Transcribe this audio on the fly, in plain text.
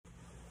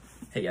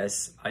Hey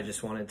guys, I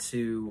just wanted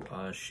to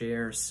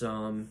share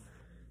some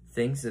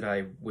things that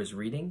I was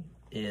reading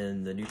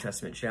in the New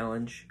Testament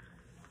Challenge.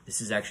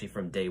 This is actually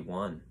from day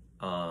one,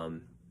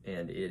 and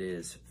it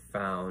is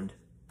found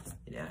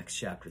in Acts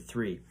chapter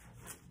 3.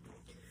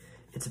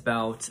 It's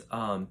about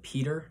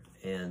Peter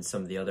and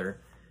some of the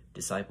other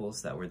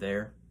disciples that were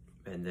there,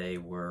 and they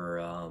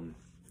were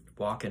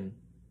walking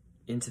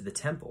into the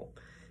temple,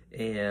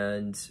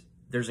 and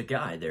there's a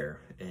guy there,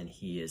 and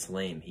he is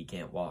lame, he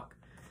can't walk.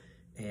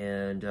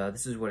 And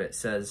this is what it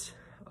says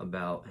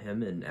about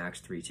him in Acts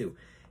 3:2.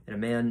 And a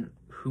man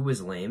who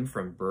was lame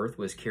from birth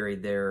was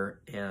carried there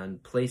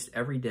and placed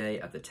every day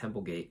at the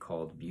temple gate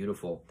called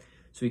Beautiful,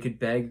 so he could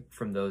beg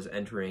from those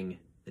entering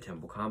the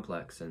temple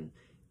complex. And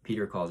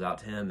Peter calls out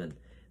to him, and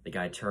the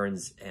guy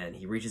turns and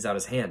he reaches out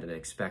his hand and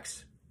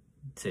expects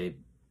to,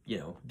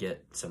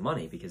 get some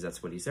money because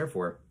that's what he's there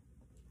for.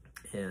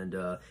 And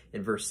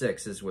in verse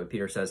 6 is what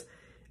Peter says,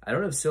 "I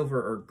don't have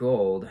silver or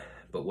gold,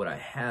 but what I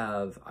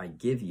have, I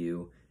give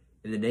you.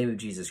 In the name of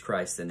Jesus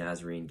Christ, the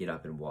Nazarene, get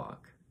up and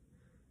walk."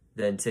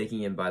 Then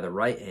taking him by the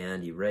right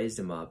hand, he raised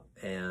him up,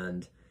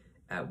 and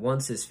at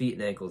once his feet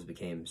and ankles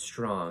became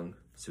strong.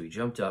 So he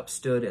jumped up,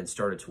 stood, and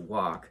started to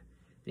walk.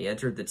 And he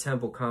entered the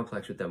temple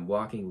complex with them,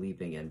 walking,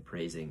 leaping, and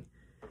praising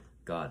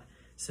God.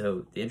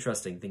 So the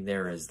interesting thing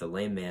there is the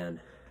lame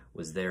man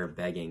was there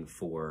begging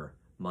for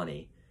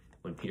money.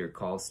 When Peter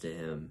calls to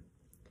him,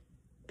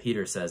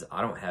 Peter says,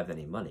 "I don't have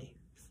any money."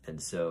 And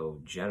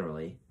so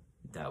generally,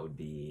 that would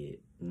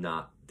be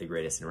not the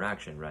greatest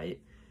interaction, right?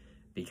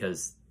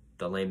 Because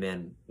the lame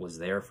man was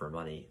there for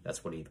money.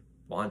 That's what he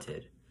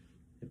wanted.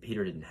 And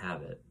Peter didn't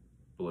have it.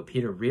 But what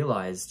Peter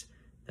realized,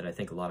 that I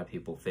think a lot of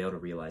people fail to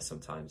realize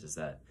sometimes, is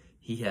that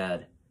he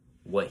had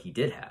what he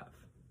did have.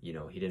 He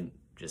didn't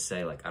just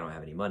say, "I don't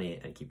have any money,"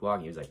 and keep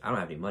walking. He was like, "I don't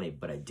have any money,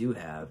 but I do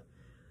have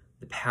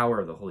the power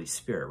of the Holy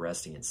Spirit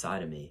resting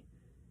inside of me.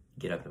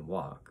 Get up and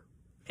walk."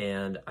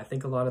 And I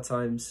think a lot of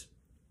times,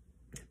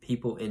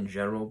 people in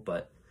general,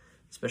 but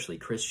especially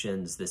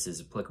Christians, this is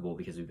applicable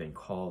because we've been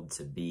called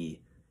to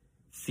be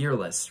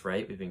fearless,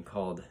 right? We've been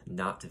called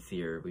not to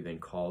fear. We've been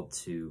called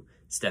to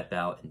step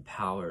out in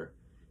power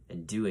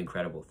and do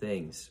incredible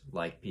things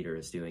like Peter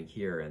is doing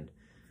here.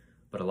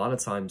 But a lot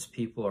of times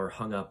people are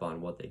hung up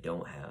on what they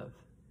don't have,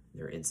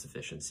 their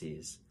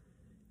insufficiencies,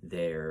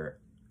 their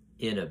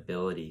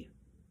inability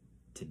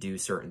to do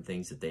certain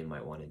things that they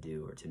might want to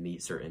do, or to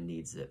meet certain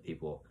needs that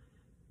people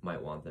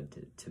might want them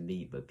to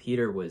meet. But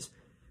Peter was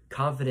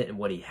confident in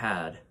what he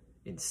had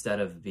instead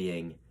of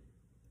being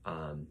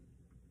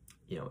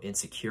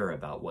insecure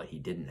about what he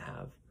didn't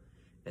have.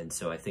 And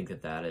so I think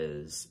that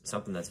is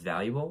something that's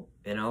valuable.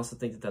 And I also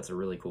think that that's a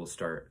really cool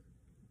start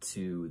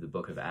to the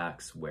book of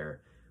Acts,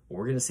 where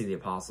we're going to see the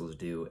apostles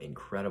do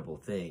incredible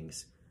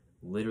things,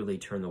 literally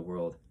turn the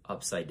world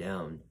upside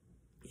down,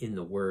 in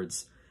the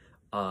words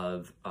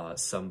of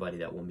somebody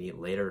that we'll meet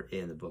later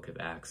in the book of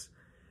Acts.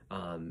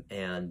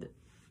 And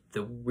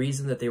the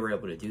reason that they were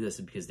able to do this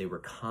is because they were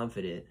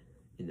confident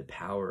in the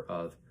power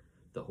of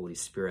the Holy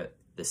Spirit,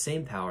 the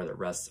same power that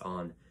rests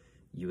on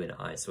you and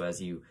I. So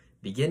as you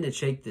begin to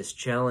take this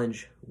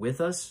challenge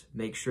with us,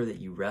 make sure that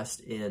you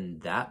rest in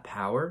that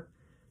power.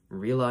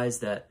 Realize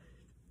that,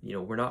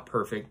 we're not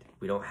perfect.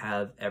 We don't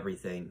have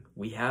everything.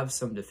 We have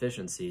some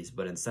deficiencies,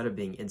 but instead of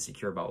being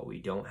insecure about what we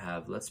don't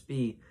have, let's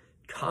be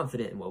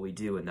confident in what we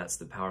do, and that's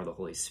the power of the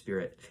Holy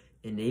Spirit,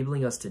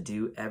 enabling us to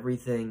do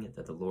everything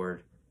that the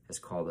Lord has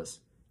called us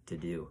to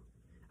do.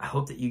 I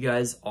hope that you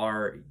guys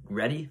are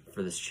ready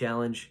for this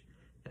challenge,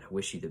 and I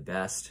wish you the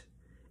best.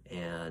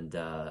 And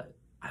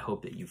I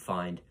hope that you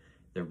find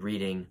the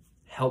reading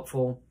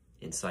helpful,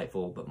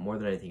 insightful, but more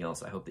than anything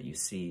else, I hope that you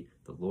see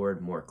the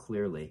Lord more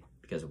clearly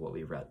because of what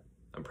we read.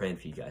 I'm praying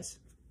for you guys.